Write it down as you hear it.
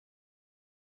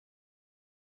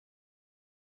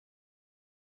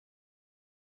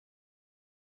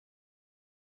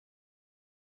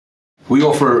We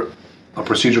offer a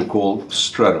procedure called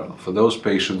Stretta for those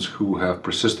patients who have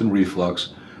persistent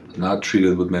reflux, not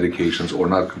treated with medications or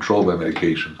not controlled by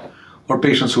medications, or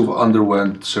patients who've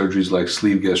underwent surgeries like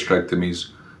sleeve gastrectomies,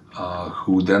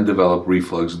 who then develop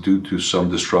reflux due to some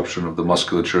disruption of the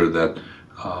musculature that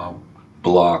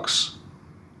blocks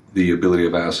the ability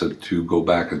of acid to go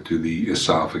back into the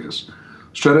esophagus.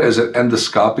 Stretta is an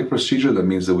endoscopic procedure. That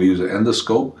means that we use an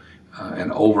endoscope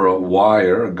and over a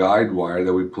wire, a guide wire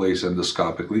that we place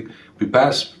endoscopically, we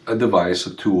pass a device,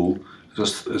 a tool.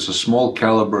 It's a small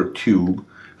caliber tube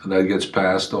that gets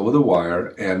passed over the wire,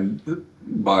 and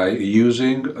by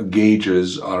using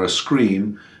gauges on a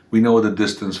screen, we know the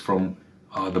distance from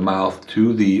the mouth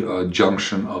to the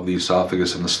junction of the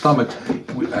esophagus and the stomach.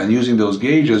 And using those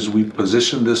gauges, we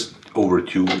position this over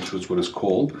tube, which is what it's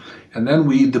called, and then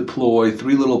we deploy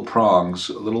three little prongs,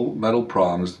 little metal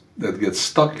prongs that get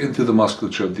stuck into the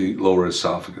musculature of the lower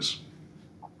esophagus.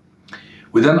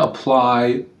 We then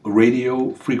apply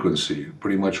radio frequency,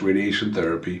 pretty much radiation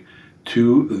therapy,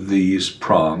 to these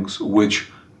prongs, which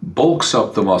bulks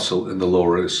up the muscle in the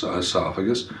lower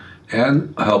esophagus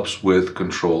and helps with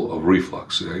control of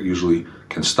reflux. It usually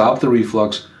can stop the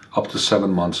reflux up to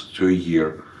 7 months to a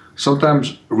year.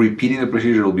 Sometimes repeating the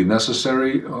procedure will be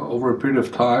necessary over a period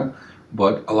of time,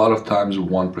 but a lot of times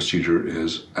one procedure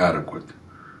is adequate.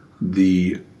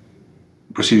 The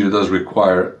procedure does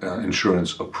require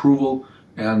insurance approval,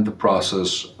 and the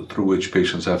process through which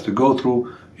patients have to go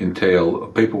through entail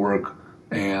paperwork,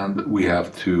 and we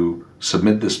have to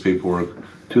submit this paperwork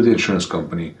to the insurance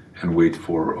company and wait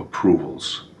for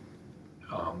approvals.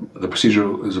 The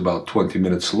procedure is about 20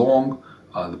 minutes long.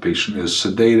 The patient is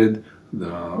sedated,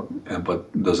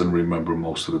 but doesn't remember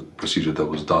most of the procedure that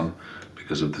was done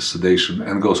because of the sedation,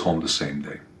 and goes home the same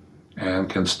day and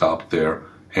can stop their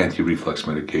anti-reflux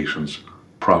medications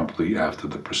promptly after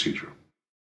the procedure.